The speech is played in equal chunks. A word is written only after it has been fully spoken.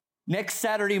Next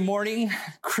Saturday morning,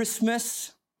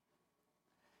 Christmas.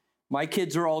 My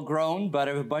kids are all grown, but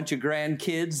I have a bunch of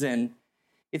grandkids, and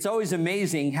it's always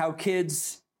amazing how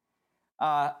kids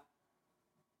are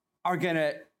going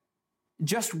to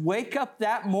just wake up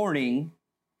that morning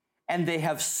and they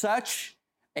have such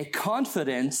a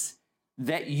confidence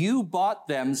that you bought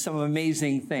them some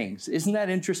amazing things. Isn't that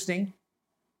interesting?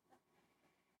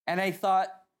 And I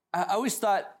always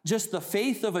thought just the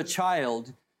faith of a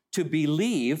child to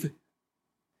believe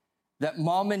that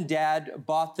mom and dad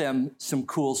bought them some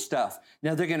cool stuff.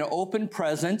 Now they're going to open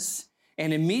presents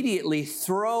and immediately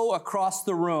throw across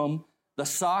the room the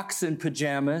socks and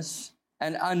pajamas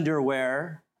and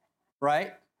underwear,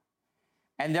 right?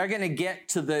 And they're going to get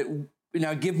to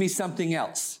give me something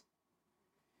else.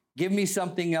 Give me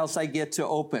something else I get to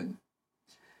open.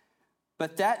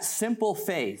 But that simple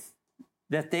faith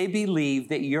that they believe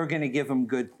that you're going to give them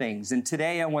good things. And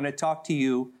today I want to talk to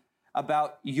you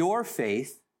about your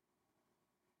faith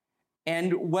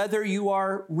and whether you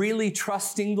are really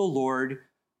trusting the Lord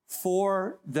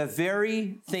for the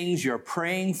very things you're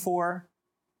praying for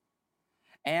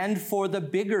and for the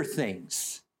bigger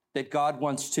things that God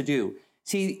wants to do.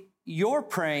 See, you're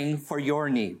praying for your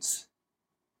needs,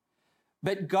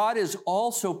 but God is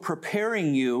also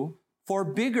preparing you for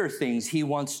bigger things He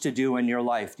wants to do in your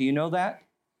life. Do you know that?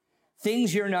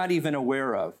 Things you're not even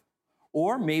aware of,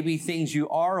 or maybe things you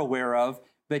are aware of,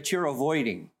 but you're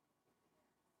avoiding.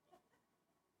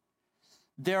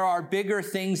 There are bigger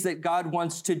things that God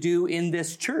wants to do in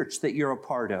this church that you're a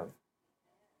part of,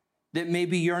 that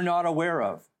maybe you're not aware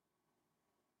of.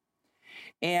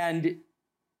 And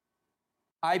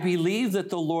I believe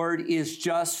that the Lord is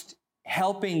just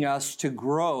helping us to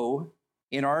grow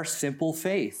in our simple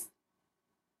faith.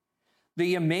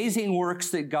 The amazing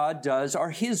works that God does are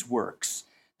His works.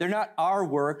 They're not our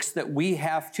works that we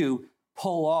have to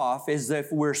pull off as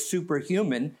if we're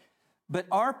superhuman, but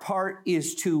our part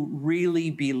is to really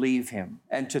believe Him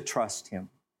and to trust Him.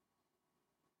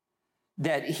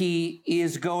 That He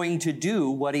is going to do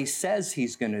what He says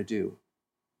He's going to do.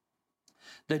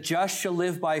 The just shall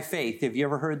live by faith. Have you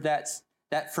ever heard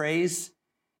that phrase?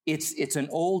 It's an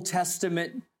Old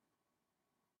Testament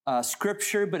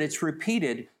scripture, but it's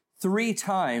repeated 3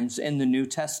 times in the New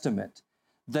Testament.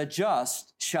 The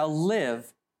just shall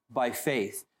live by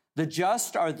faith. The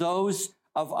just are those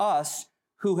of us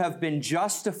who have been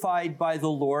justified by the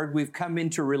Lord. We've come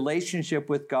into relationship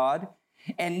with God.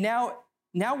 And now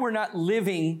we're not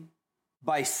living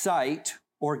by sight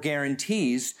or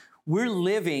guarantees. We're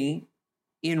living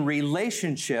in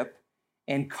relationship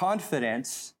and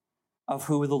confidence of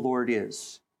who the Lord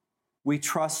is. We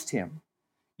trust Him.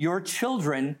 Your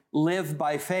children live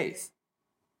by faith.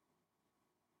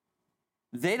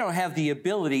 They don't have the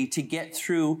ability to get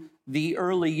through the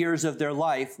early years of their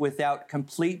life without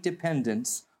complete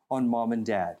dependence on mom and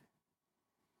dad.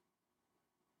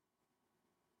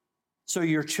 So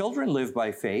your children live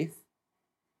by faith,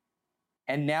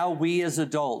 and now we as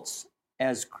adults,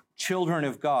 as children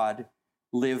of God,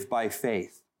 live by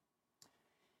faith.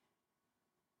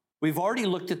 We've already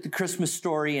looked at the Christmas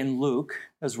story in Luke,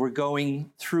 as we're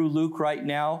going through Luke right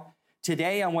now.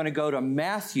 Today I want to go to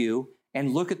Matthew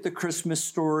and look at the Christmas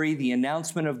story, the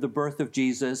announcement of the birth of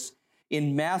Jesus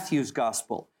in Matthew's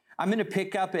gospel. I'm going to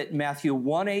pick up at Matthew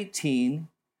 1:18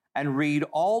 and read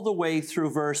all the way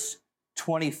through verse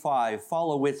 25.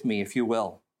 Follow with me, if you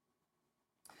will.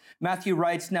 Matthew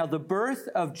writes, "Now the birth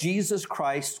of Jesus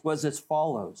Christ was as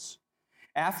follows.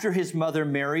 After his mother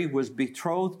Mary was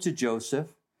betrothed to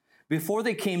Joseph, before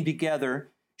they came together,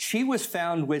 she was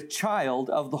found with child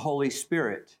of the Holy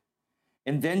Spirit.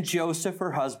 And then Joseph,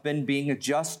 her husband, being a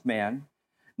just man,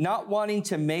 not wanting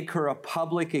to make her a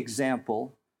public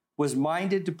example, was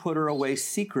minded to put her away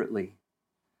secretly.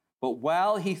 But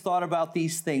while he thought about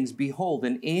these things, behold,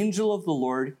 an angel of the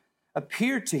Lord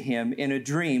appeared to him in a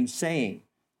dream, saying,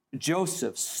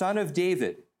 'Joseph, son of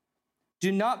David,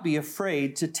 do not be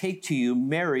afraid to take to you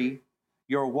Mary,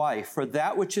 your wife, for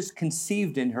that which is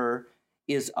conceived in her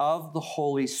is of the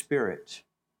Holy Spirit.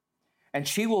 And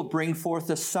she will bring forth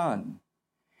a son,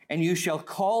 and you shall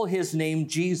call his name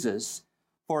Jesus,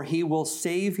 for he will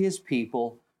save his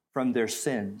people from their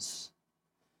sins.'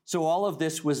 So all of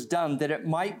this was done that it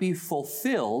might be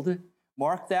fulfilled,"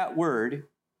 mark that word,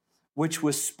 "which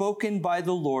was spoken by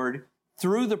the Lord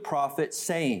through the prophet,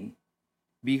 saying,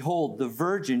 'Behold, the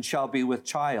virgin shall be with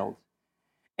child,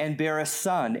 and bear a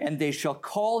son, and they shall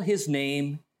call his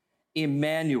name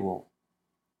Emmanuel,'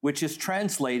 which is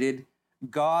translated,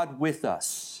 God with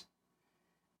us.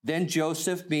 Then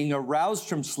Joseph, being aroused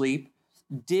from sleep,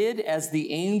 did as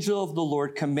the angel of the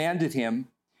Lord commanded him,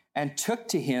 and took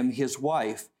to him his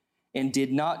wife, and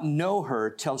did not know her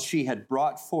till she had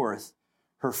brought forth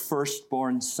her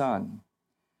firstborn son.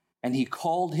 And he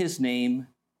called his name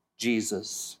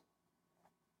Jesus.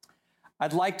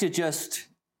 I'd like to just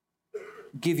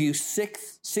give you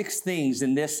six things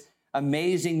in this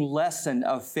amazing lesson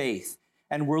of faith.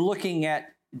 And we're looking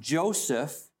at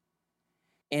Joseph,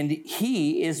 and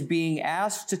he is being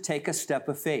asked to take a step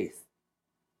of faith.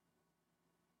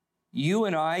 You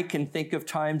and I can think of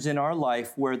times in our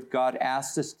life where God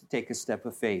asks us to take a step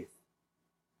of faith.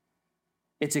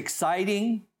 It's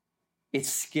exciting. It's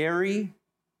scary.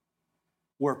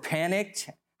 We're panicked.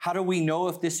 How do we know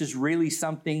if this is really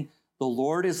something the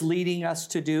Lord is leading us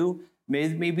to do?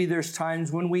 Maybe there's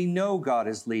times when we know God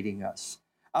is leading us.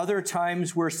 Other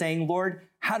times we're saying, Lord,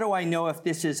 how do I know if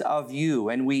this is of you?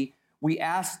 And we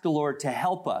ask the Lord to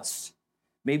help us,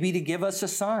 maybe to give us a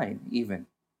sign even.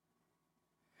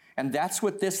 And that's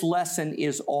what this lesson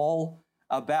is all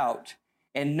about.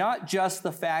 And not just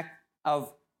the fact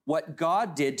of what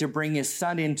God did to bring his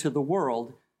son into the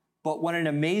world, but what an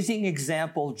amazing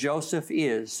example Joseph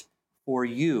is for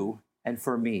you and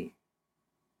for me.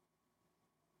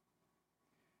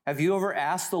 Have you ever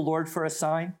asked the Lord for a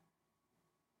sign?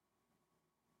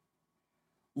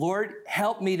 Lord,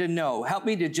 help me to know. Help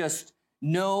me to just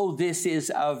know this is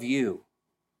of you.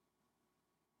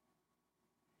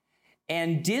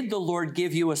 And did the Lord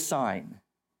give you a sign?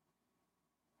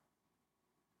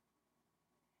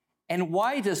 And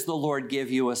why does the Lord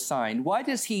give you a sign? Why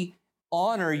does he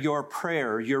honor your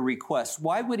prayer, your request?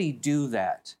 Why would he do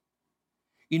that?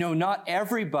 You know, not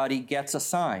everybody gets a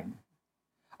sign,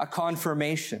 a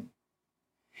confirmation.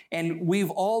 And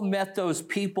we've all met those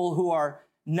people who are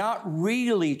not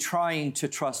really trying to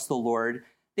trust the Lord.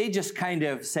 They just kind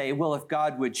of say, well, if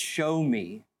God would show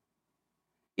me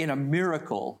in a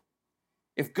miracle,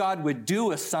 if God would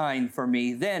do a sign for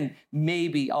me, then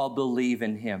maybe I'll believe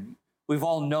in him. We've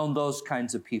all known those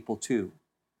kinds of people too.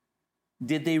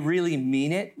 Did they really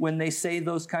mean it when they say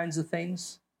those kinds of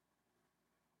things?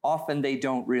 Often they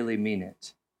don't really mean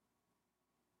it.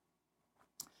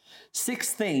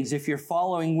 6 things, if you're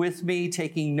following with me,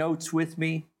 taking notes with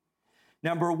me.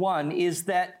 Number 1 is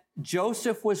that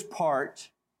Joseph was part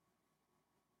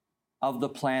of the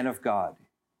plan of God.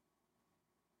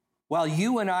 While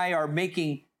you and I are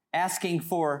asking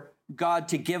for God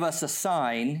to give us a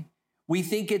sign, we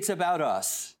think it's about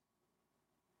us.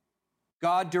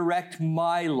 God, direct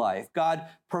my life. God,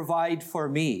 provide for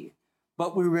me.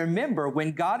 But we remember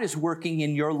when God is working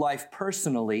in your life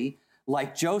personally,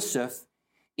 like Joseph,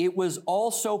 it was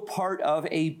also part of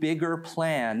a bigger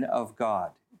plan of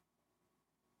God.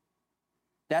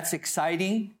 That's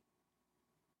exciting.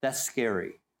 That's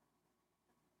scary.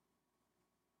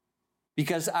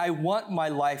 Because I want my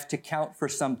life to count for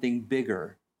something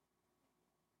bigger.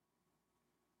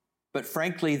 But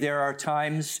frankly, there are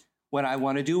times when I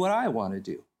want to do what I want to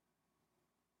do.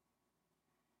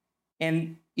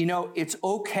 And, you know, it's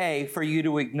okay for you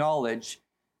to acknowledge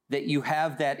that you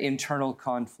have that internal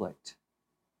conflict.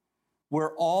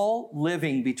 We're all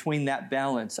living between that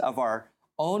balance of our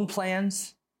own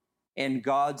plans and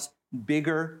God's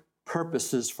bigger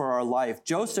purposes for our life.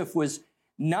 Joseph was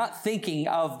not thinking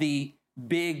of the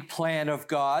big plan of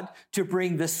God to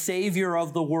bring the Savior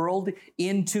of the world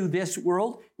into this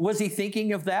world. Was he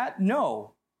thinking of that?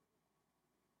 No.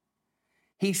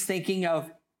 He's thinking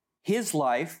of his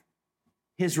life,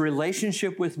 his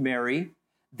relationship with Mary.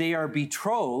 They are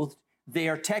betrothed. They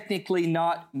are technically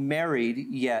not married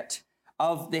yet.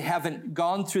 They haven't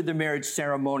gone through the marriage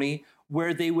ceremony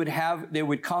where they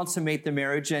would consummate the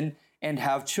marriage and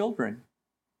have children.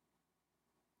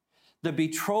 The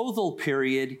betrothal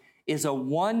period is a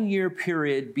 1-year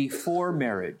period before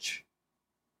marriage.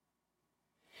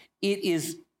 It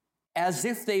is as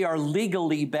if they are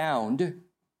legally bound.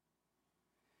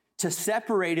 To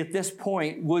separate at this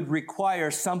point would require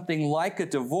something like a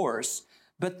divorce,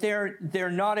 but they're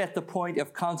not at the point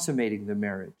of consummating the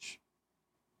marriage.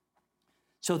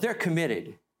 So they're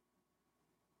committed.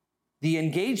 The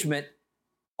engagement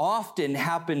often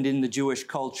happened in the Jewish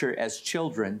culture as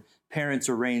children, parents'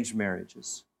 arranged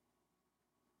marriages.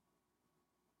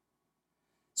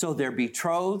 So they're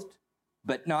betrothed,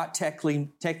 but not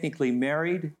technically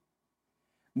married.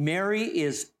 Mary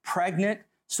is pregnant.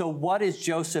 So what is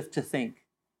Joseph to think?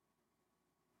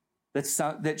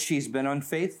 That she's been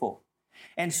unfaithful.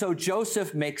 And so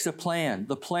Joseph makes a plan.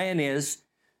 The plan is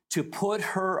to put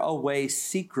her away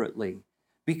secretly,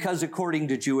 because according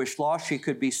to Jewish law, she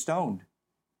could be stoned.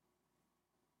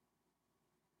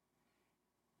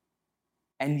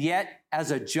 And yet,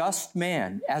 as a just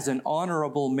man, as an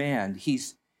honorable man, he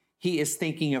is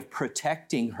thinking of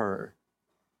protecting her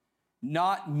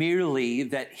not merely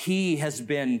that he has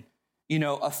been,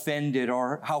 offended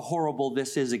or how horrible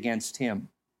this is against him.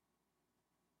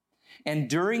 And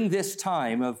during this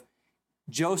time of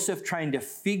Joseph trying to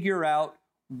figure out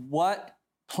what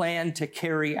plan to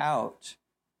carry out,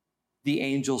 the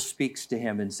angel speaks to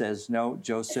him and says, "No,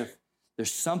 Joseph,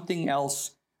 there's something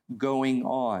else going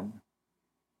on.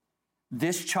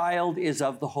 This child is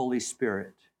of the Holy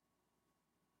Spirit.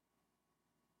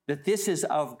 That this is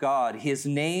of God. His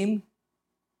name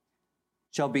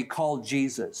shall be called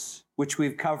Jesus," which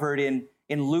we've covered in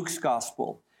Luke's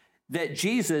gospel. That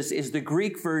Jesus is the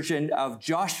Greek version of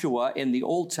Joshua in the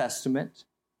Old Testament.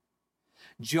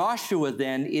 Joshua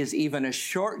then is even a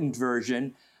shortened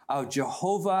version of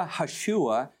Jehovah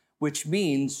Hashua, which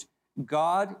means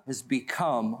God has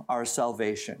become our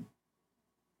salvation.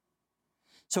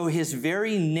 So his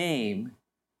very name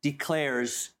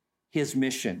declares his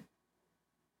mission,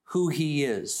 who he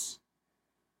is.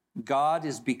 God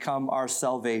has become our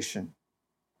salvation.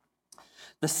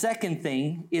 The second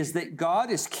thing is that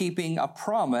God is keeping a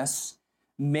promise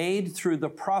made through the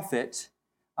prophet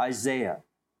Isaiah.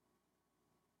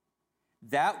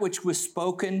 That which was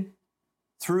spoken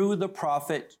through the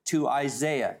prophet to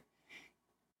Isaiah.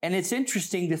 And it's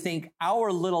interesting to think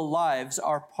our little lives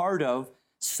are part of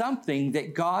something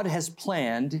that God has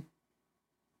planned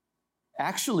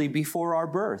actually before our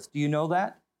birth. Do you know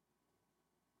that?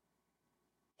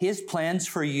 His plans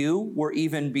for you were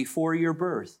even before your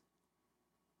birth.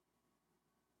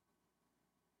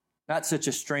 Not such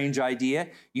a strange idea.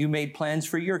 You made plans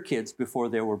for your kids before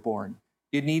they were born.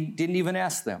 Didn't even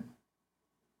ask them.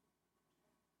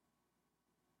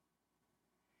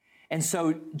 And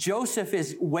so Joseph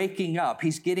is waking up.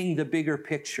 He's getting the bigger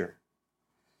picture.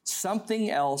 Something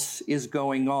else is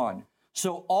going on.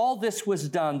 So all this was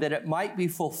done that it might be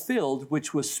fulfilled,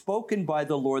 which was spoken by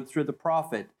the Lord through the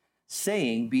prophet,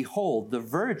 saying, "Behold, the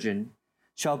virgin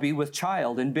shall be with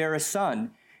child and bear a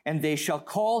son, and they shall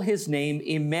call his name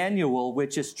Emmanuel,"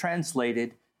 which is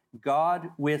translated,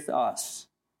 God with us.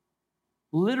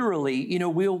 Literally,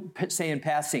 we'll say in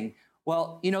passing,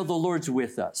 well, the Lord's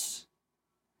with us.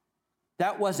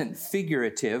 That wasn't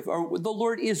figurative, or the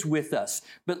Lord is with us.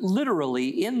 But literally,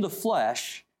 in the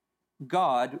flesh,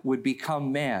 God would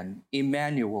become man,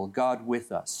 Emmanuel, God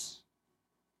with us.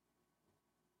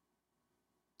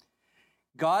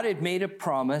 God had made a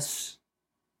promise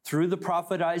through the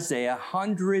prophet Isaiah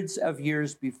hundreds of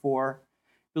years before.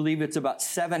 I believe it's about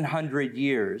 700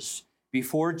 years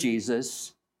before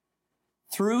Jesus,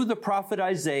 through the prophet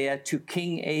Isaiah to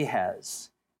King Ahaz.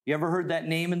 You ever heard that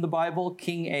name in the Bible?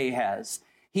 King Ahaz.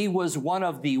 He was one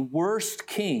of the worst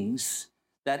kings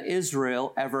that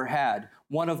Israel ever had,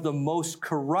 one of the most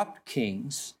corrupt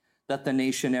kings that the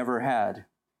nation ever had.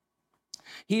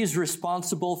 He is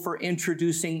responsible for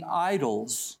introducing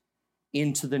idols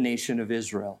into the nation of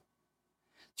Israel.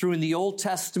 Through in the Old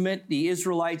Testament, the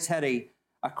Israelites had a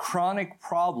chronic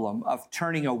problem of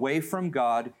turning away from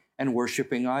God and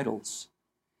worshiping idols.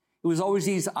 It was always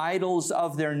these idols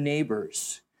of their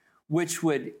neighbors, which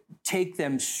would take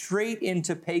them straight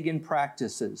into pagan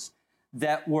practices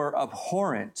that were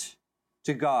abhorrent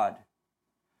to God.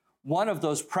 One of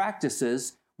those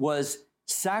practices was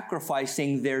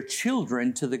sacrificing their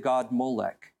children to the god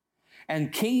Molech.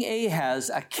 And King Ahaz,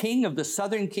 a king of the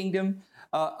southern kingdom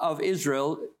of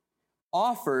Israel,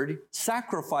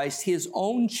 sacrificed his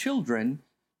own children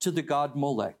to the god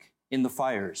Molech in the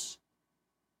fires.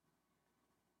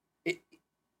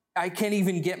 I can't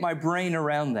even get my brain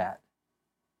around that.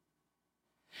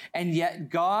 And yet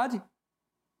God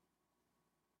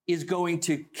is going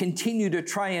to continue to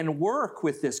try and work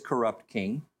with this corrupt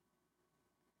king.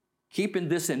 Keeping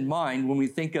this in mind when we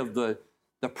think of the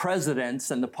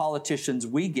presidents and the politicians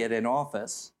we get in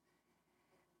office,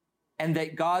 and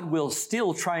that God will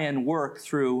still try and work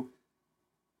through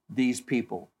these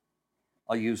people.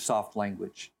 I'll use soft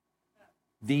language.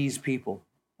 These people,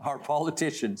 our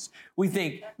politicians. We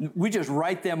think, we just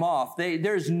write them off.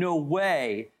 There's no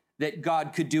way that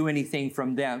God could do anything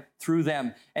through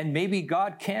them. And maybe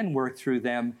God can work through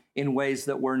them in ways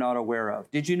that we're not aware of.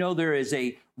 Did you know there is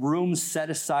a room set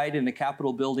aside in the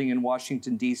Capitol building in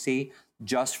Washington, D.C.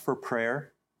 just for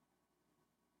prayer?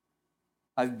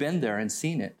 I've been there and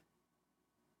seen it.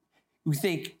 We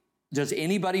think, does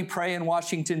anybody pray in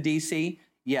Washington, D.C.?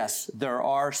 Yes, there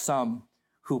are some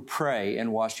who pray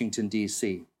in Washington,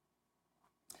 D.C.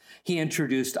 He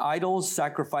introduced idols,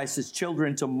 sacrifices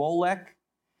children to Molech.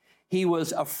 He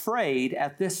was afraid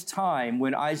at this time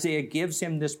when Isaiah gives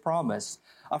him this promise,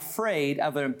 afraid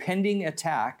of an impending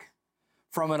attack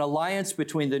from an alliance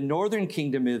between the northern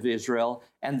kingdom of Israel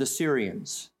and the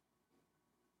Syrians.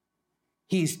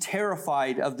 He's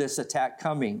terrified of this attack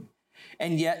coming.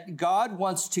 And yet God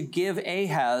wants to give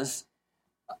Ahaz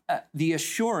the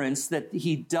assurance that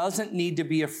he doesn't need to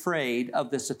be afraid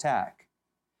of this attack,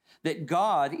 that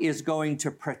God is going to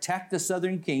protect the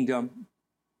southern kingdom,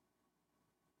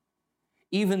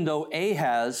 even though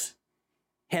Ahaz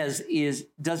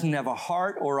doesn't have a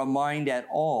heart or a mind at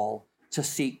all to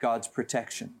seek God's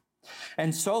protection.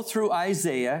 And so through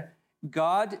Isaiah,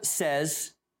 God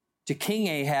says to King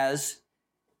Ahaz,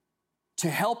 to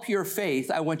help your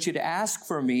faith, I want you to ask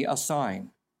for me a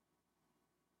sign.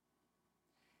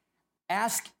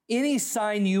 Ask any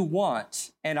sign you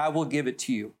want, and I will give it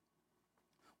to you.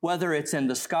 Whether it's in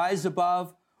the skies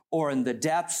above or in the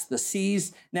depths, the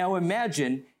seas. Now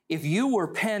imagine if you were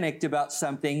panicked about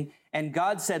something and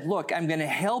God said, look, I'm going to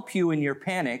help you in your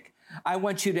panic. I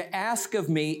want you to ask of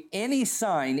me any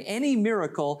sign, any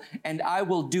miracle, and I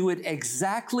will do it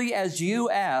exactly as you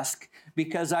ask,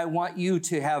 because I want you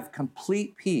to have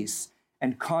complete peace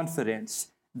and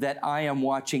confidence that I am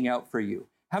watching out for you.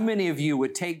 How many of you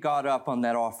would take God up on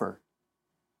that offer?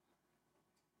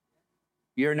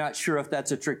 You're not sure if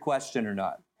that's a trick question or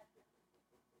not.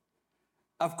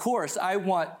 Of course, I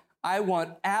want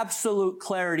absolute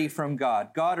clarity from God.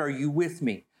 God, are you with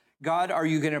me? God, are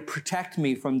you going to protect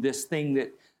me from this thing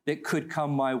that could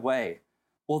come my way?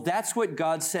 Well, that's what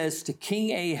God says to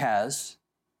King Ahaz,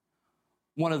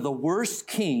 one of the worst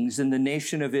kings in the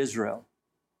nation of Israel.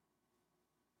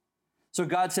 So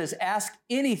God says, ask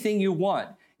anything you want.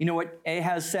 You know what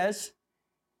Ahaz says?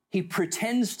 He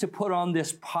pretends to put on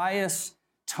this pious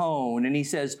tone, and he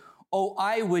says, oh,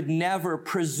 I would never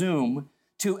presume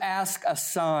to ask a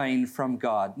sign from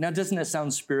God. Now, doesn't that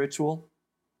sound spiritual?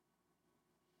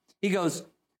 He goes,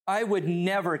 I would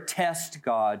never test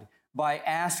God by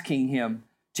asking him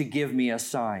to give me a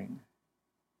sign.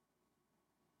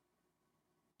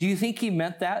 Do you think he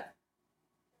meant that?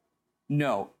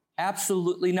 No,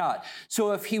 absolutely not.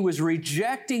 So if he was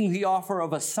rejecting the offer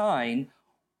of a sign,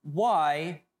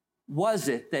 why was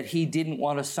it that he didn't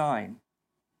want a sign?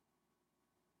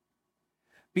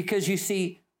 Because you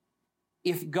see,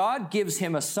 if God gives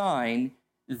him a sign,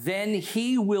 then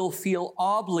he will feel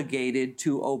obligated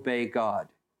to obey God.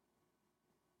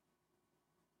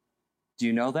 Do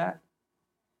you know that?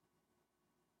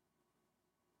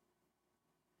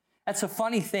 That's a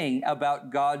funny thing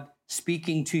about God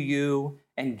speaking to you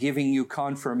and giving you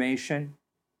confirmation.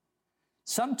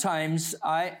 Sometimes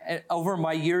over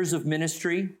my years of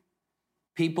ministry,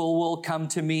 people will come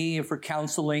to me for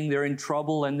counseling. They're in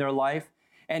trouble in their life.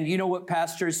 And you know what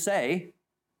pastors say?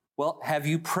 Well, have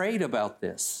you prayed about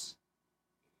this?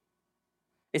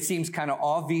 It seems kind of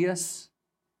obvious.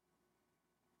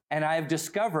 And I've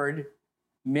discovered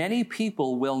many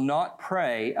people will not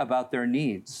pray about their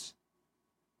needs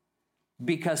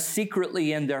because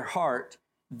secretly in their heart,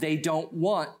 they don't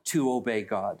want to obey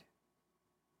God.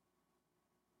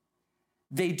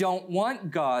 They don't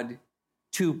want God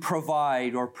to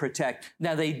provide or protect.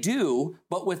 Now they do,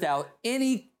 but without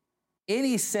any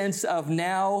sense of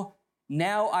now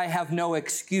I have no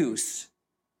excuse.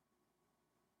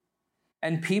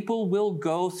 And people will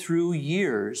go through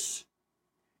years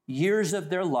of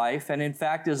their life. And in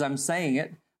fact, as I'm saying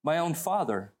it, my own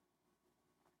father,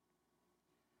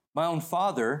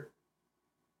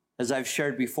 as I've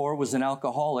shared before, was an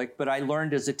alcoholic, but I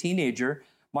learned as a teenager,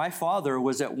 my father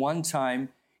was at one time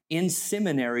in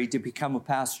seminary to become a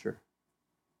pastor.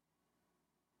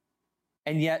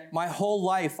 And yet my whole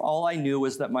life, all I knew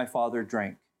was that my father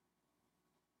drank.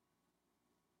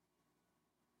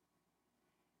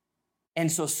 And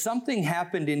so something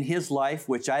happened in his life,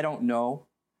 which I don't know,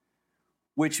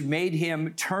 which made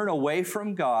him turn away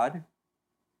from God.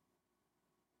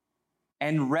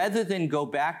 And rather than go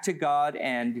back to God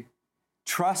and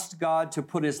trust God to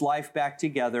put his life back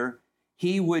together,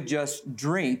 he would just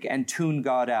drink and tune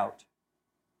God out.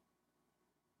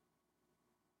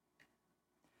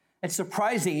 It's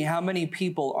surprising how many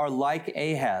people are like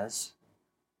Ahaz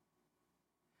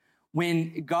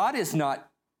when God is not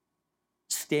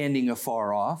standing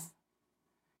afar off.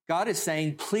 God is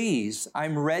saying, please,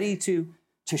 I'm ready to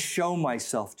show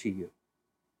myself to you.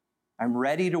 I'm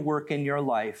ready to work in your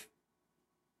life.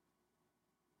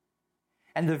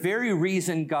 And the very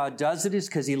reason God does it is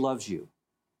because he loves you.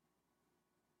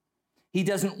 He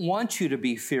doesn't want you to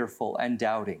be fearful and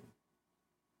doubting.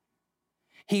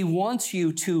 He wants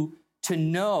you to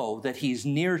know that he's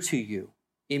near to you,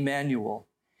 Emmanuel.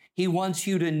 He wants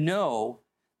you to know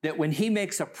that when he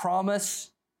makes a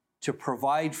promise to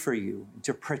provide for you,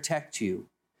 to protect you,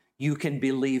 you can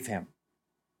believe him.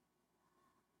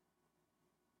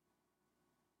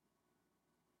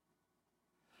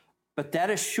 But that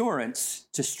assurance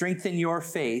to strengthen your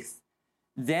faith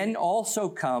then also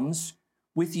comes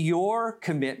with your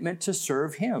commitment to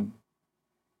serve him,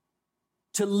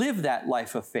 to live that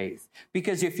life of faith.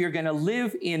 Because if you're going to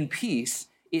live in peace,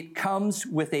 it comes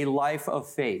with a life of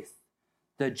faith.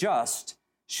 The just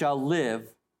shall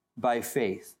live by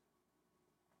faith.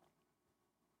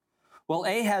 Well,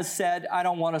 Ahaz said, I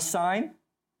don't want a sign.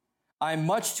 I'm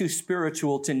much too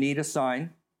spiritual to need a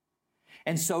sign.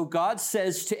 And so God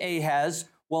says to Ahaz,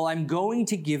 well, I'm going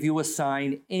to give you a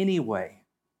sign anyway.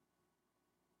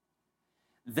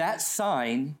 That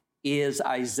sign is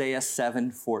Isaiah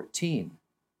 7:14.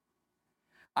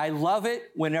 I love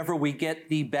it whenever we get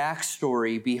the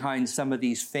backstory behind some of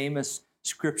these famous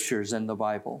scriptures in the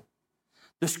Bible.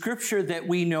 The scripture that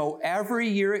we know every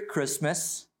year at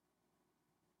Christmas,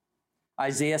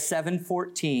 Isaiah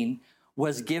 7:14,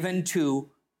 was given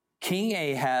to King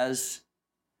Ahaz,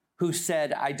 who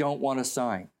said, I don't want a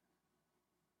sign.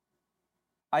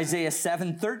 Isaiah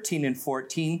 7:13 and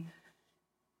 14,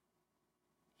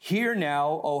 hear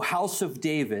now, O house of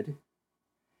David,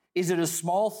 is it a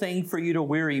small thing for you to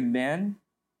weary men?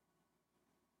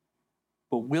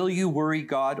 But will you worry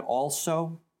God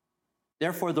also?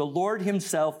 Therefore, the Lord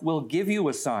himself will give you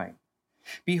a sign.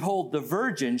 Behold, the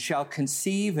virgin shall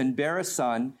conceive and bear a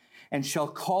son, and shall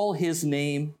call his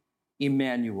name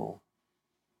Emmanuel.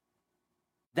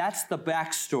 That's the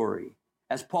backstory.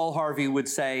 As Paul Harvey would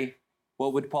say,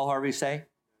 what would Paul Harvey say?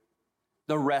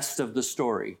 The rest of the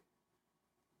story.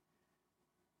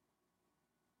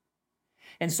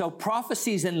 And so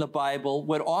prophecies in the Bible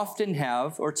would often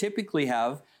have, or typically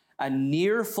have, a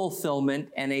near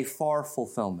fulfillment and a far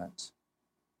fulfillment.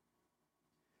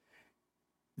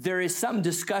 There is some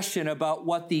discussion about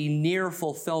what the near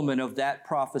fulfillment of that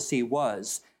prophecy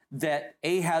was that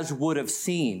Ahaz would have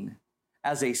seen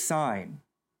as a sign.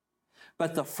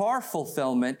 But the far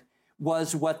fulfillment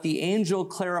was what the angel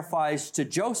clarifies to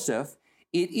Joseph.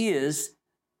 It is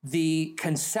the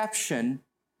conception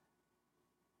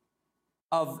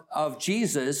of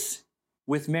Jesus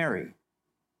with Mary.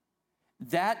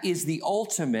 That is the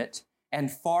ultimate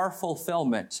and far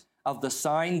fulfillment of the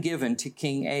sign given to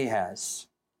King Ahaz.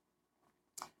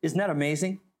 Isn't that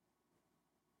amazing?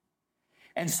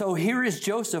 And so here is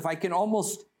Joseph. I can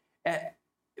almost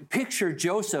picture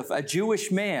Joseph, a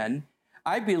Jewish man.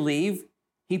 I believe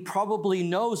he probably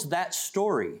knows that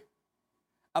story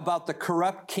about the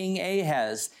corrupt King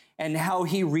Ahaz and how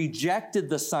he rejected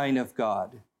the sign of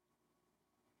God.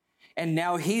 And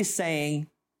now he's saying,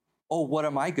 oh, what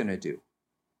am I going to do?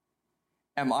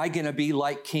 Am I going to be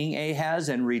like King Ahaz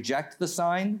and reject the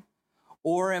sign?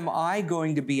 Or am I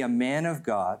going to be a man of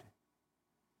God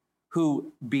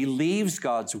who believes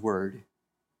God's word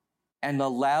and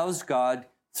allows God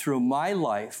through my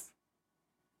life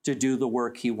to do the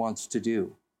work he wants to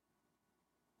do?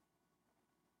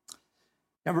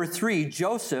 Number 3,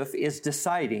 Joseph is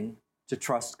deciding to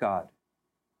trust God.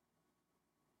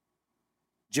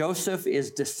 Joseph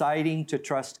is deciding to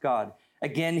trust God.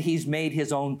 Again, he's made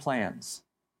his own plans.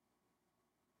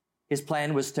 His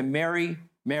plan was to marry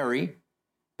Mary,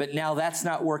 but now that's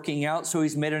not working out, so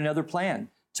he's made another plan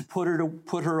to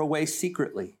put her away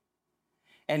secretly.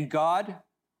 And God,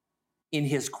 in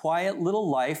his quiet little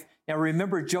life, now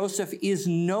remember, Joseph is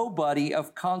nobody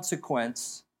of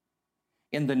consequence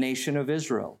in the nation of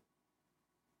Israel.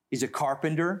 He's a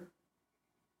carpenter.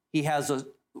 He has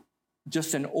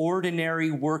just an ordinary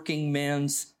working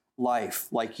man's life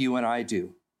like you and I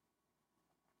do.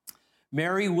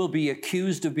 Mary will be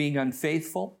accused of being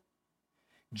unfaithful.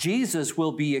 Jesus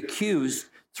will be accused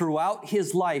throughout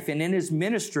his life, and in his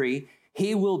ministry,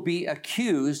 he will be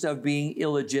accused of being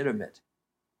illegitimate.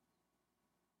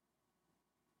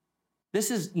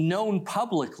 This is known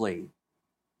publicly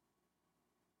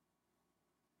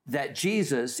that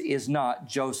Jesus is not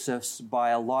Joseph's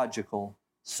biological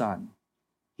son.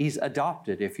 He's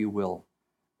adopted, if you will,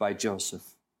 by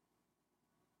Joseph.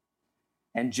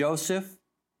 And Joseph,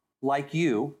 like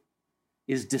you,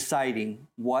 is deciding,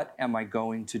 what am I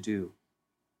going to do?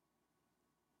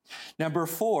 Number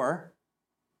 4,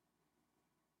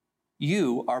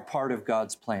 you are part of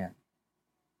God's plan.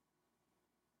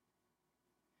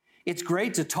 It's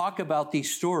great to talk about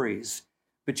these stories,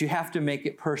 but you have to make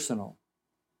it personal.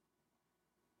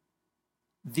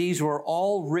 These were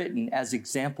all written as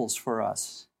examples for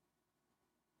us.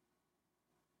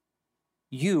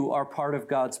 You are part of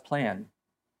God's plan.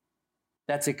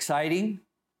 That's exciting,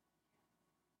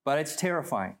 but it's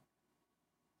terrifying.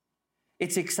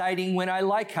 It's exciting when I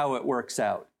like how it works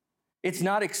out. It's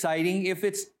not exciting if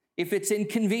it's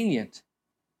inconvenient.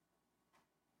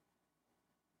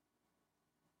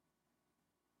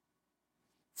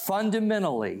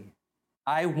 Fundamentally,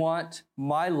 I want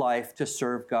my life to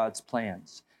serve God's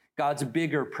plans, God's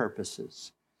bigger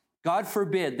purposes. God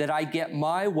forbid that I get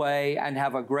my way and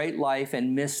have a great life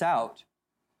and miss out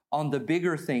on the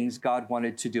bigger things God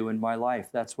wanted to do in my life.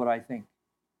 That's what I think.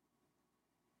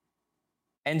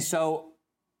 And so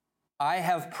I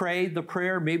have prayed the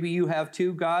prayer, maybe you have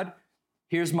too. God,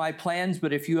 here's my plans,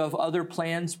 but if you have other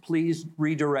plans, please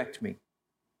redirect me.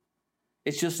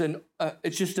 It's just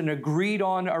an agreed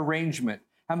on arrangement.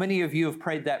 How many of you have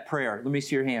prayed that prayer? Let me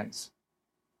see your hands.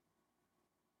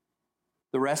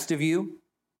 The rest of you,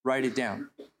 write it down.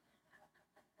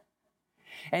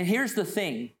 And here's the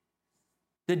thing.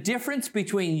 The difference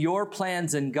between your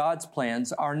plans and God's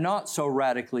plans are not so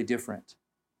radically different.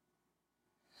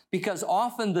 Because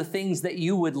often the things that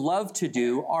you would love to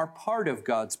do are part of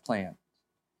God's plan.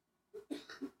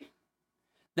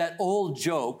 That old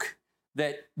joke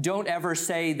that don't ever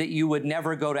say that you would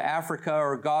never go to Africa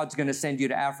or God's going to send you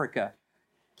to Africa.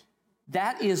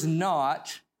 That is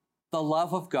not the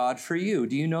love of God for you.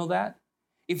 Do you know that?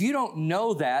 If you don't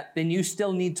know that, then you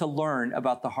still need to learn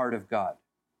about the heart of God.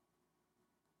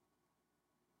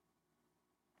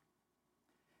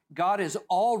 God has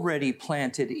already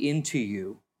planted into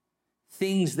you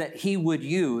things that he would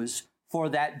use for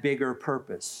that bigger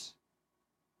purpose.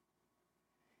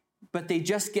 But they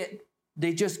just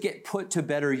get put to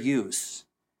better use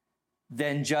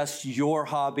than just your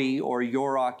hobby or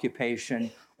your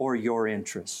occupation or your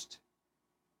interest.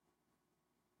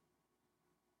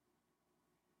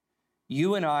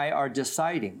 You and I are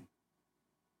deciding,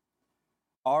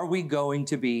 are we going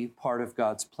to be part of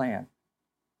God's plan?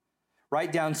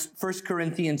 Write down 1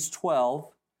 Corinthians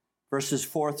 12, verses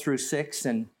 4 through 6,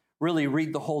 and really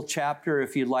read the whole chapter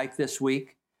if you'd like this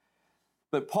week.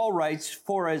 But Paul writes,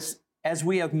 for as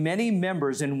we have many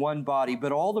members in one body,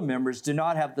 but all the members do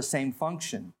not have the same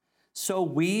function, so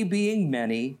we, being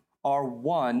many, are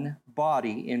one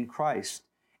body in Christ,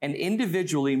 and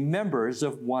individually members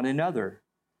of one another.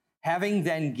 Having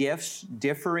then gifts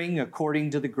differing according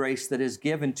to the grace that is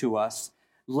given to us,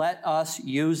 let us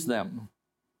use them.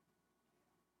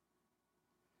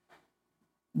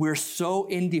 We're so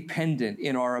independent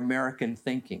in our American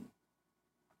thinking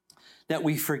that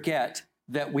we forget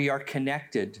that we are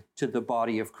connected to the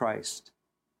body of Christ.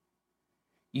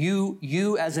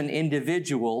 You as an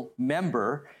individual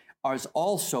member are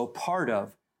also part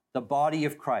of the body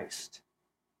of Christ.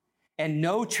 And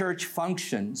no church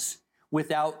functions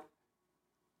without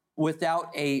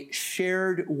a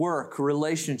shared work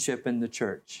relationship in the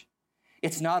church.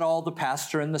 It's not all the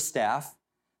pastor and the staff.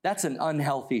 That's an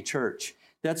unhealthy church.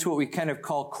 That's what we kind of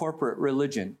call corporate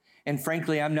religion. And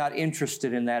frankly, I'm not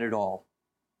interested in that at all.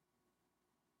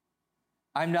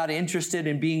 I'm not interested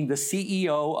in being the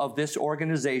CEO of this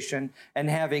organization and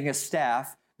having a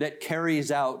staff that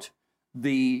carries out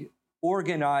the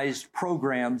organized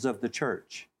programs of the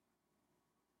church.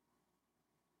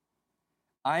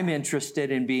 I'm interested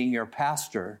in being your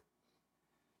pastor.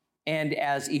 And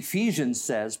as Ephesians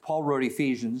says, Paul wrote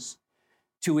Ephesians,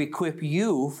 to equip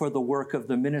you for the work of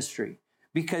the ministry.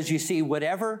 Because you see,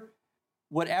 whatever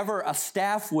a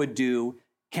staff would do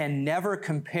can never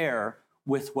compare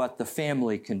with what the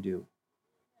family can do.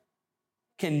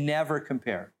 Can never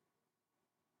compare.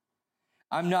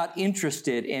 I'm not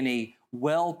interested in a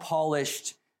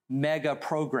well-polished mega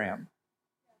program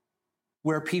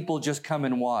where people just come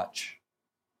and watch.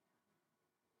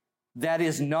 That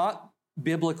is not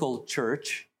biblical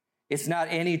church. It's not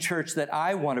any church that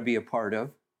I want to be a part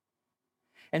of.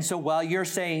 And so while you're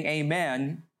saying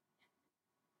amen,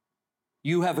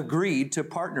 you have agreed to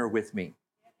partner with me.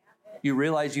 You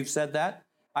realize you've said that?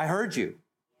 I heard you.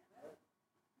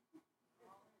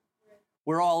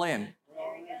 We're all in.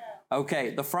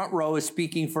 Okay, the front row is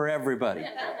speaking for everybody.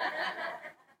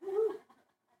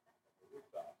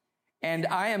 And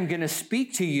I am going to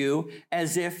speak to you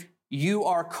as if you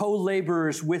are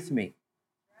co-laborers with me.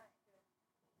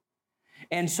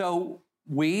 And so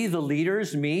we, the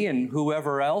leaders, me and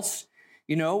whoever else,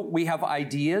 we have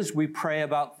ideas, we pray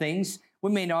about things.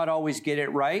 We may not always get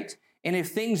it right. And if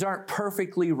things aren't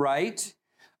perfectly right,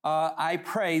 I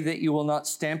pray that you will not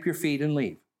stamp your feet and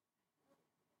leave.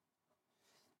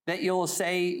 That you'll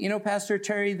say, Pastor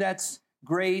Terry, that's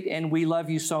great and we love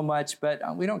you so much, but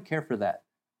we don't care for that.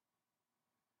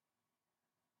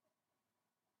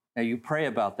 Now you pray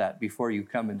about that before you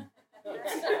come and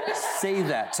say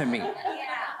that to me.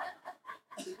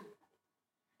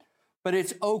 But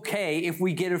it's okay if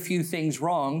we get a few things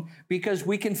wrong because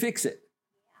we can fix it.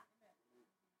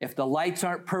 If the lights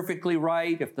aren't perfectly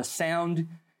right, if the sound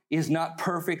is not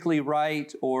perfectly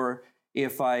right, or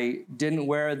if I didn't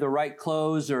wear the right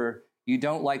clothes, or you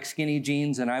don't like skinny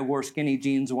jeans and I wore skinny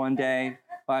jeans one day,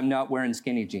 I'm not wearing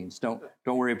skinny jeans. Don't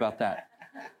worry about that.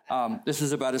 This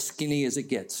is about as skinny as it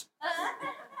gets.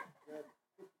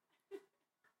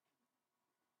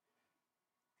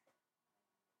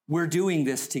 We're doing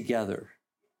this together.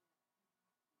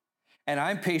 And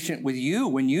I'm patient with you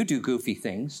when you do goofy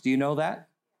things. Do you know that?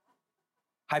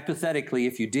 Hypothetically,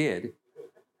 if you did.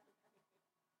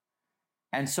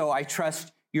 And so I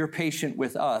trust you're patient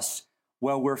with us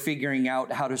while we're figuring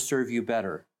out how to serve you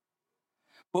better.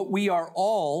 But we are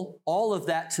all of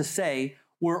that to say,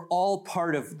 we're all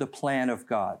part of the plan of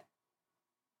God.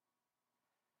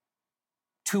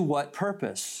 To what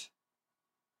purpose?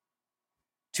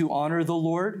 To honor the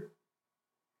Lord,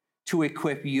 to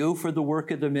equip you for the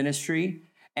work of the ministry,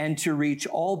 and to reach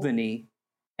Albany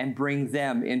and bring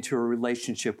them into a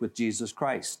relationship with Jesus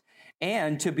Christ,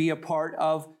 and to be a part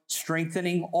of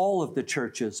strengthening all of the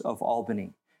churches of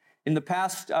Albany. In the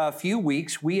past few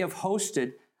weeks, we have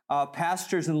hosted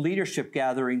pastors and leadership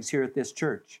gatherings here at this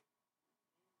church.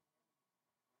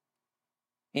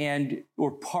 And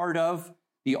we're part of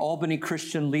the Albany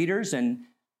Christian leaders, and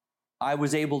I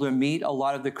was able to meet a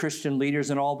lot of the Christian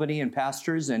leaders in Albany and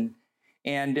pastors, and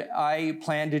I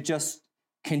plan to just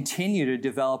continue to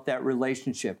develop that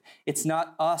relationship. It's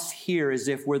not us here as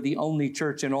if we're the only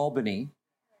church in Albany.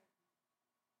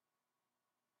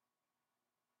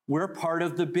 We're part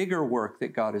of the bigger work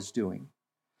that God is doing.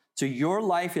 So your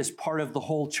life is part of the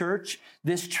whole church.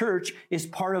 This church is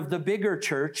part of the bigger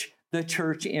church, the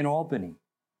church in Albany.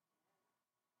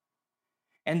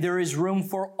 And there is room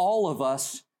for all of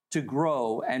us to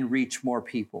grow and reach more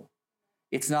people.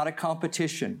 It's not a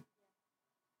competition.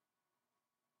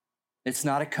 It's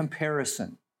not a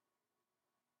comparison.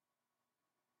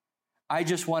 I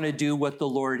just want to do what the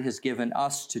Lord has given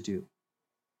us to do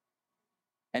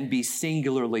and be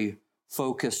singularly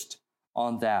focused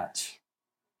on that.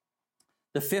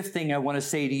 The fifth thing I want to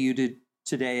say to you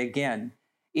today again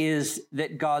is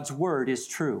that God's word is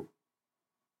true.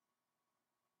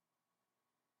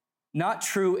 Not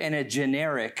true in a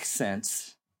generic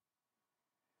sense,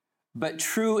 but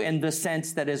true in the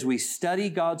sense that as we study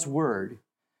God's word,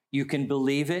 you can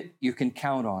believe it, you can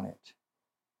count on it.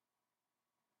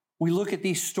 We look at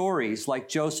these stories like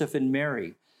Joseph and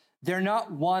Mary. They're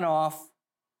not one-off,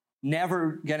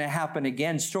 never going to happen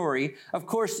again story. Of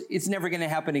course, it's never going to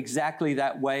happen exactly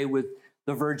that way with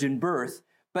the virgin birth,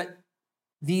 but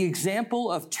the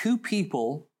example of two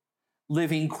people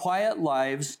living quiet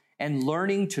lives and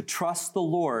learning to trust the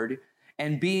Lord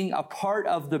and being a part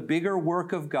of the bigger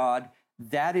work of God,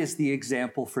 that is the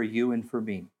example for you and for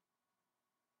me.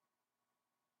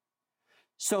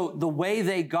 So the way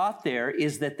they got there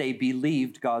is that they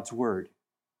believed God's word.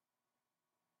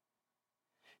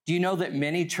 Do you know that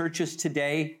many churches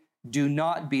today do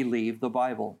not believe the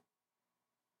Bible?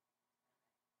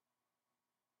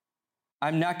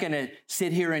 I'm not going to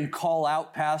sit here and call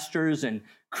out pastors and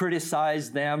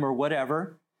criticize them or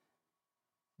whatever.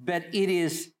 But it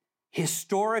is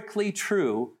historically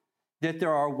true that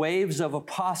there are waves of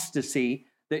apostasy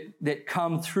that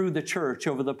come through the church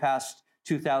over the past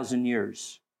 2,000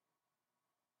 years.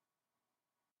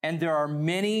 And there are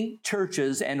many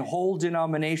churches and whole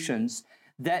denominations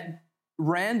that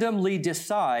randomly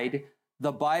decide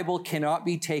the Bible cannot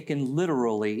be taken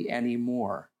literally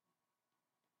anymore.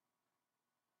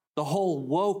 The whole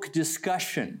woke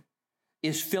discussion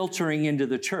is filtering into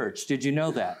the church. Did you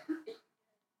know that?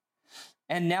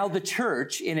 And now the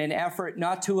church, in an effort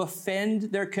not to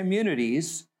offend their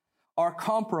communities, are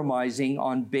compromising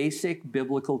on basic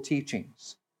biblical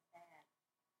teachings.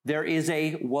 There is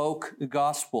a woke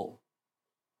gospel.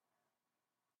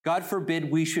 God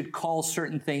forbid we should call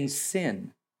certain things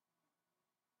sin.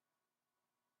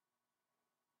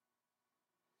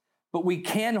 But we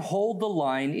can hold the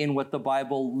line in what the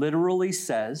Bible literally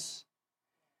says,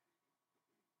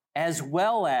 as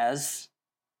well as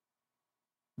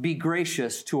be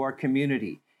gracious to our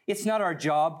community. It's not our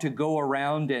job to go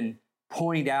around and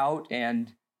point out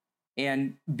and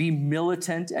be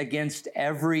militant against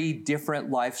every different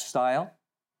lifestyle.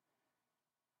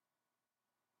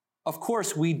 Of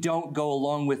course, we don't go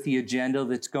along with the agenda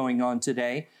that's going on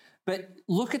today, but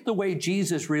look at the way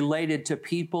Jesus related to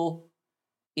people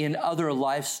in other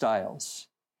lifestyles.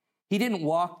 He didn't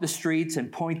walk the streets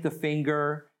and point the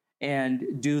finger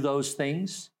and do those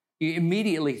things. You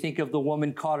immediately think of the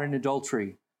woman caught in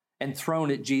adultery and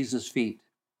thrown at Jesus' feet.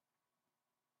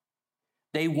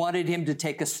 They wanted him to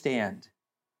take a stand.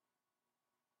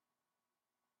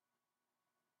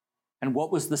 And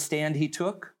what was the stand he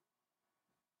took?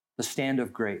 The stand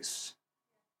of grace.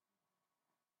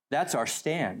 That's our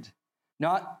stand.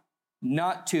 Not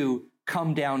to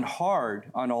come down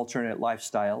hard on alternate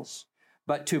lifestyles,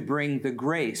 but to bring the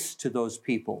grace to those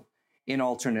people in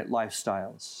alternate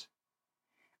lifestyles.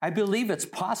 I believe it's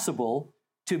possible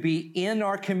to be in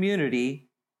our community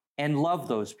and love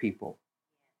those people.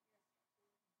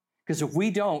 Because if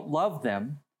we don't love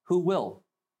them, who will?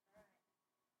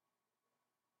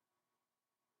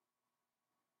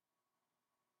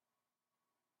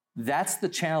 That's the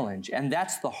challenge, and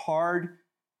that's the hard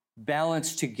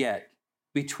balance to get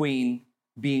between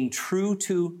being true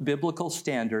to biblical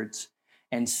standards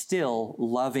and still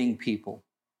loving people.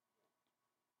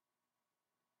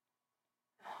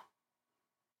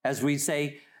 As we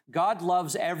say, God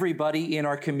loves everybody in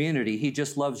our community. He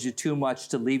just loves you too much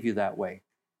to leave you that way.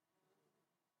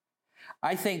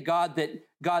 I thank God that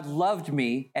God loved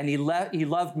me, and He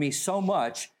loved me so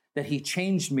much that He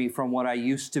changed me from what I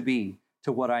used to be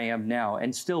to what I am now,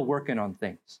 and still working on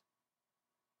things.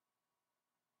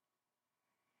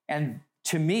 And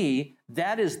to me,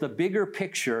 that is the bigger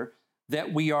picture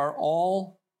that we are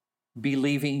all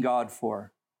believing God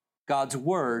for. God's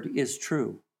word is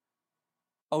true.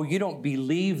 Oh, you don't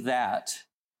believe that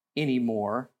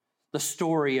anymore. The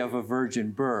story of a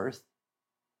virgin birth,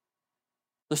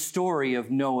 the story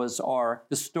of Noah's Ark,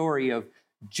 the story of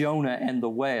Jonah and the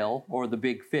whale or the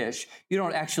big fish. You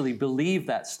don't actually believe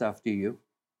that stuff, do you?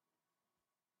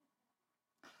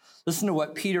 Listen to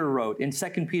what Peter wrote in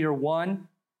 2 Peter 1,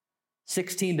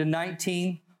 16 to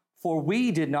 19. For we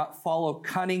did not follow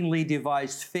cunningly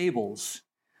devised fables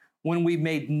when we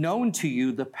made known to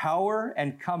you the power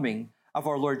and coming of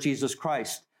our Lord Jesus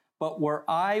Christ, but were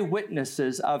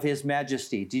eyewitnesses of His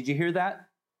majesty. Did you hear that?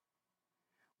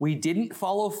 We didn't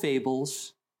follow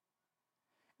fables.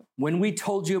 When we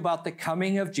told you about the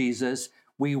coming of Jesus,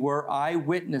 we were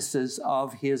eyewitnesses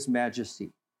of His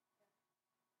majesty.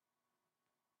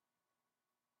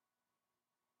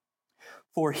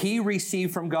 For He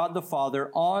received from God the Father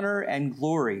honor and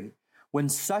glory when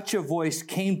such a voice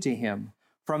came to Him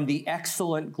from the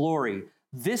excellent glory.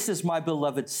 This is my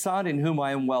beloved Son in whom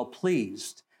I am well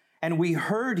pleased. And we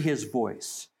heard His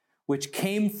voice, which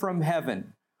came from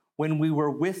heaven when we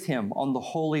were with Him on the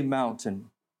holy mountain.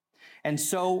 And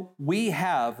so we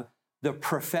have the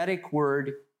prophetic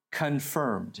word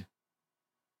confirmed.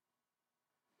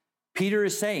 Peter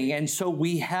is saying, and so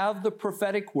we have the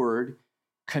prophetic word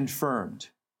confirmed,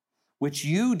 which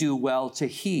you do well to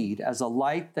heed as a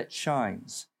light that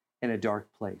shines in a dark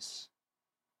place.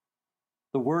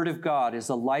 The word of God is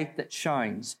a light that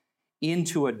shines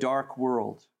into a dark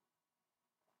world.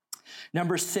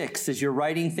 Number 6, as you're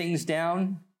writing things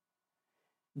down,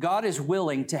 God is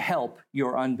willing to help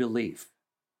your unbelief.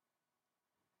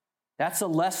 That's a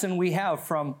lesson we have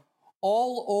from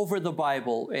all over the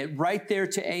Bible, right there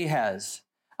to Ahaz,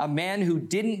 a man who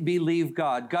didn't believe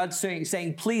God. God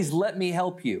saying, please let me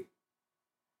help you.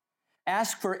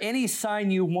 Ask for any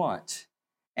sign you want,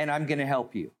 and I'm going to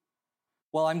help you.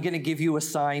 Well, I'm going to give you a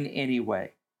sign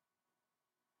anyway.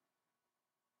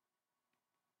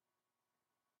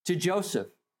 To Joseph,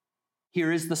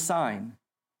 here is the sign.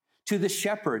 To the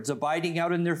shepherds abiding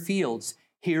out in their fields,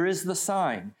 here is the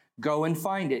sign. Go and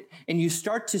find it. And you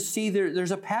start to see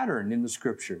there's a pattern in the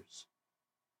scriptures.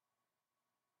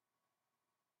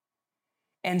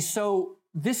 And so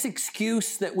this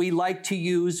excuse that we like to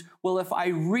use, well, if I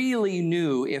really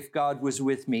knew if God was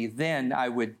with me, then I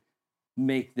would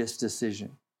make this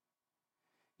decision.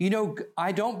 You know,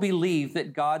 I don't believe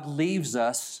that God leaves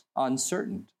us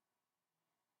uncertain.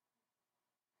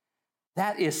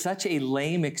 That is such a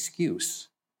lame excuse.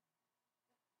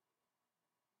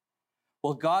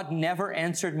 Well, God never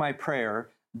answered my prayer.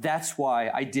 That's why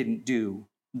I didn't do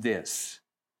this.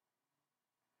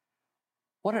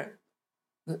 What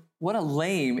a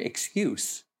lame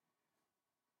excuse.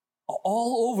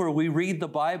 All over we read the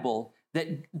Bible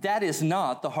that is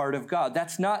not the heart of God.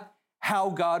 That's not how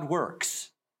God works.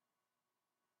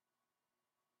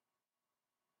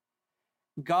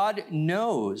 God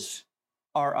knows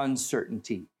our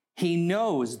uncertainty. He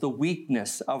knows the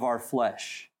weakness of our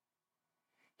flesh.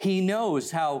 He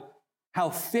knows how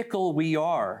fickle we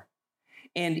are.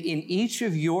 And in each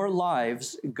of your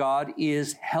lives, God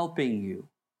is helping you.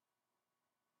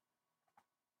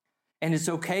 And it's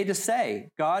okay to say,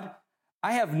 God,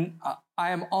 I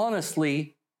am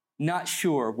honestly not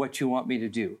sure what you want me to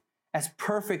do. That's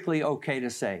perfectly okay to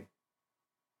say.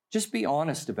 Just be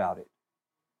honest about it.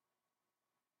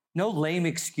 No lame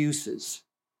excuses,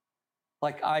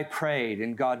 like I prayed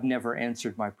and God never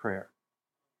answered my prayer.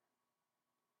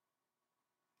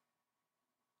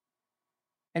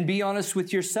 And be honest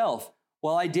with yourself.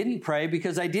 Well, I didn't pray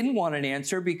because I didn't want an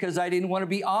answer, because I didn't want to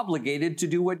be obligated to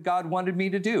do what God wanted me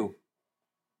to do.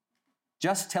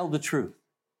 Just tell the truth.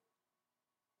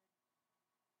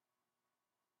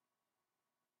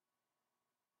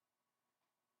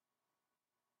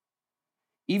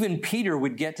 Even Peter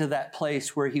would get to that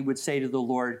place where he would say to the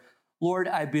Lord, Lord,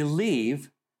 I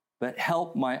believe, but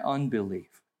help my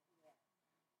unbelief.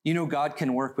 You know, God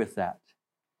can work with that.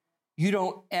 You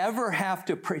don't ever have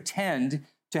to pretend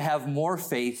to have more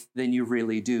faith than you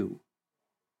really do.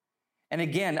 And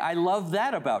again, I love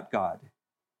that about God.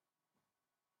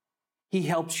 He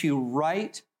helps you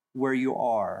right where you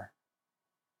are.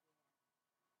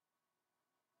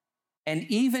 And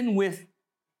even with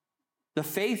the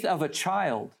faith of a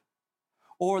child,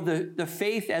 or the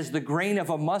faith as the grain of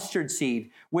a mustard seed,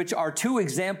 which are two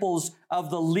examples of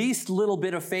the least little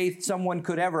bit of faith someone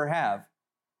could ever have.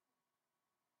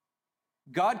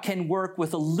 God can work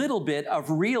with a little bit of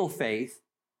real faith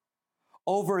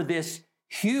over this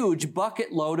huge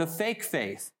bucket load of fake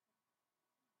faith.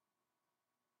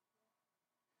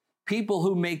 People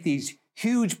who make these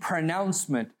huge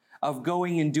pronouncements of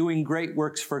going and doing great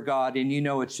works for God, and you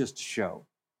know it's just a show.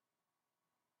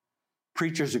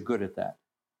 Preachers are good at that.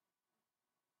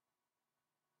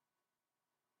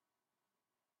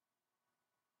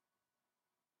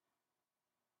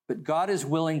 But God is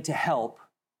willing to help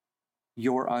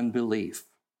your unbelief.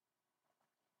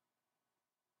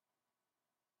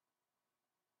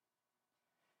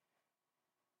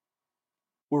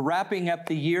 We're wrapping up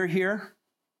the year here.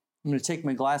 I'm going to take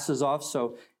my glasses off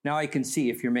so now I can see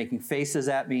if you're making faces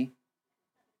at me.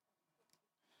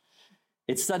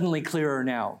 It's suddenly clearer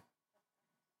now.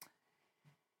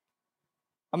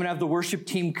 I'm going to have the worship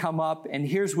team come up, and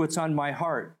here's what's on my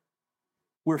heart.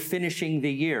 We're finishing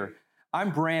the year.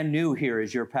 I'm brand new here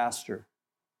as your pastor.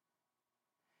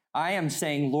 I am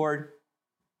saying, Lord,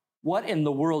 what in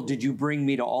the world did you bring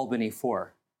me to Albany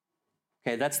for?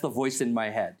 Okay, that's the voice in my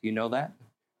head. You know that?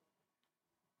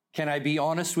 Can I be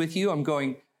honest with you? I'm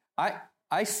going,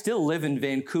 I still live in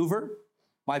Vancouver.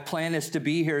 My plan is to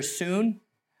be here soon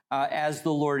as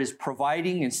the Lord is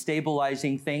providing and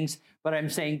stabilizing things. But I'm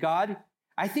saying, God,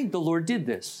 I think the Lord did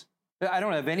this. I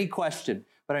don't have any question,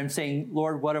 but I'm saying,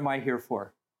 Lord, what am I here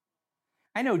for?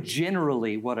 I know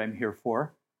generally what I'm here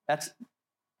for. That's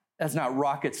not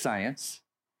rocket science.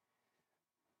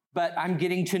 But I'm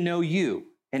getting to know you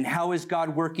and how is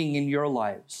God working in your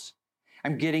lives.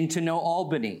 I'm getting to know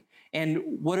Albany and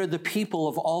what are the people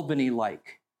of Albany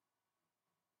like.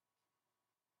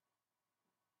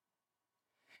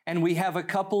 And we have a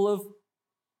couple of,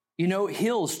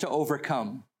 hills to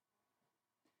overcome.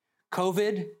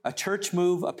 COVID, a church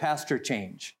move, a pastor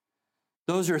change.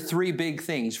 Those are three big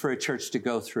things for a church to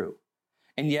go through.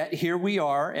 And yet here we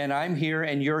are, and I'm here,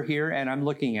 and you're here, and I'm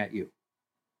looking at you.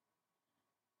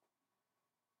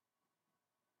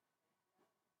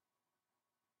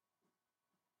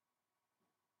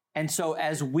 And so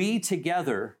as we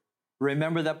together,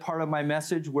 remember that part of my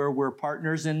message where we're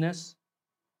partners in this?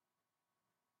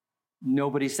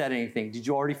 Nobody said anything. Did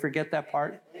you already forget that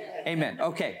part? Amen.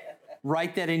 Okay.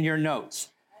 Write that in your notes.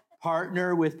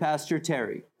 Partner with Pastor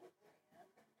Terry.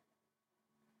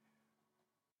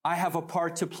 I have a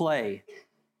part to play.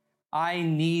 I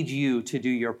need you to do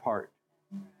your part.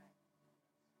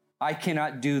 I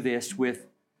cannot do this with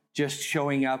just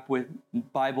showing up with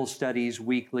Bible studies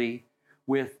weekly,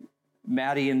 with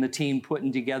Maddie and the team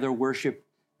putting together worship.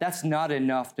 That's not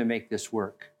enough to make this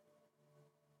work.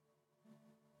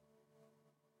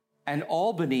 And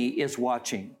Albany is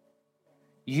watching.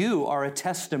 You are a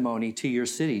testimony to your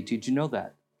city. Did you know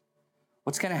that?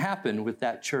 What's going to happen with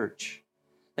that church?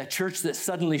 That church that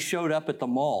suddenly showed up at the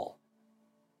mall.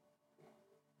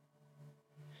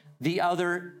 The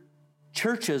other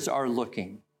churches are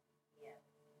looking.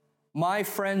 My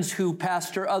friends who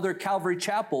pastor other Calvary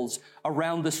chapels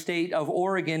around the state of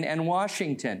Oregon and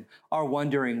Washington are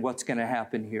wondering what's going to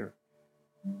happen here.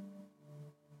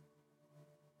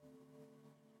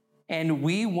 And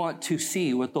we want to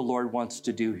see what the Lord wants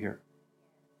to do here.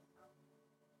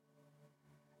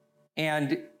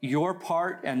 And your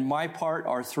part and my part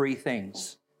are three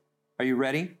things. Are you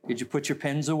ready? Did you put your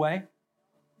pens away?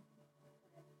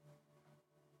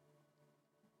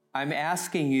 I'm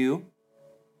asking you,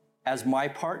 as my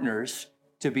partners,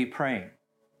 to be praying.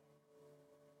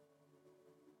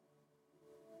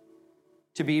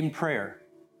 To be in prayer.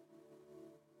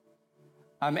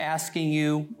 I'm asking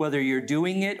you, whether you're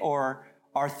doing it or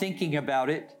are thinking about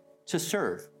it, to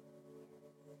serve.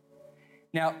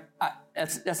 Now,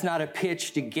 that's not a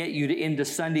pitch to get you into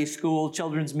Sunday school,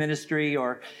 children's ministry,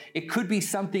 or it could be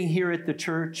something here at the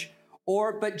church,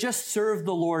 but just serve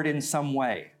the Lord in some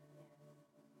way.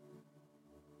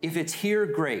 If it's here,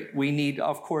 great. We need,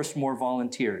 of course, more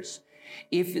volunteers.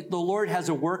 If the Lord has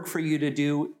a work for you to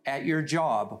do at your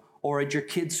job or at your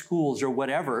kids' schools or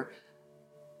whatever,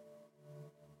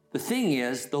 the thing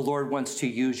is, the Lord wants to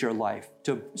use your life.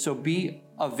 So be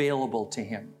available to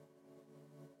him.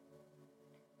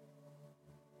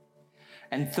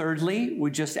 And thirdly,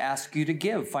 we just ask you to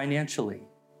give financially.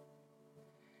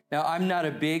 Now, I'm not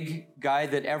a big guy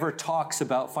that ever talks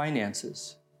about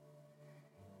finances.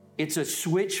 It's a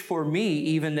switch for me,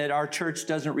 even that our church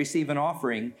doesn't receive an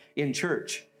offering in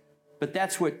church. But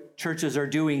that's what churches are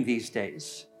doing these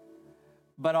days.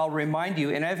 But I'll remind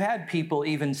you, and I've had people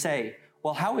even say,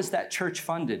 well, how is that church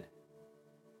funded?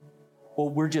 Well,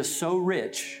 we're just so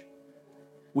rich,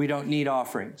 we don't need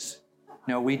offerings.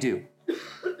 No, we do.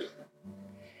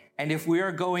 And if we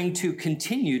are going to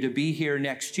continue to be here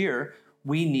next year,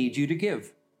 we need you to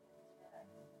give.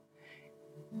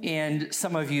 And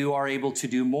some of you are able to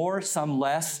do more, some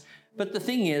less. But the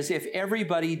thing is, if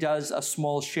everybody does a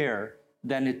small share,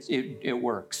 then it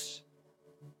works.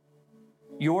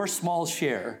 Your small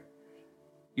share,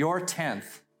 your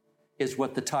tenth, is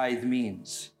what the tithe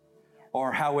means,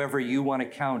 or however you want to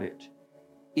count it,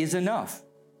 is enough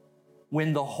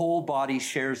when the whole body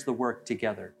shares the work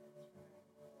together.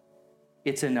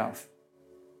 It's enough.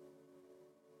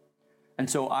 And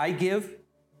so I give,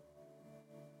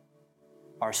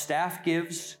 our staff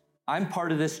gives, I'm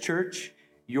part of this church,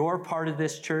 you're part of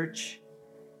this church,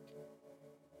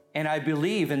 and I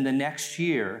believe in the next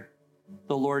year,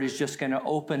 the Lord is just going to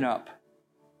open up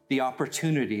the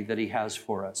opportunity that he has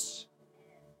for us.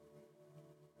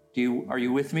 Are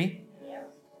you with me? Yes.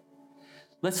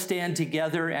 Let's stand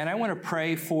together, and I want to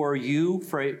pray for you,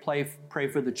 pray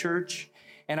for the church.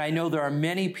 And I know there are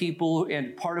many people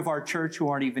and part of our church who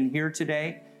aren't even here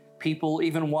today, people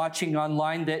even watching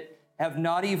online that have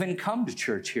not even come to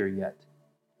church here yet.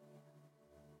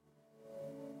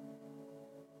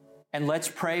 And let's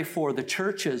pray for the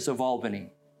churches of Albany.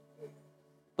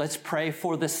 Let's pray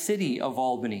for the city of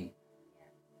Albany.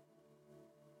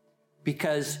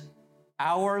 Because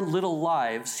our little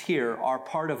lives here are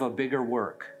part of a bigger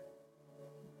work.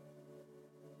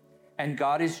 And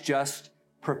God is just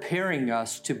preparing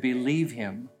us to believe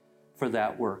him for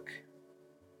that work.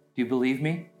 Do you believe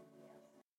me?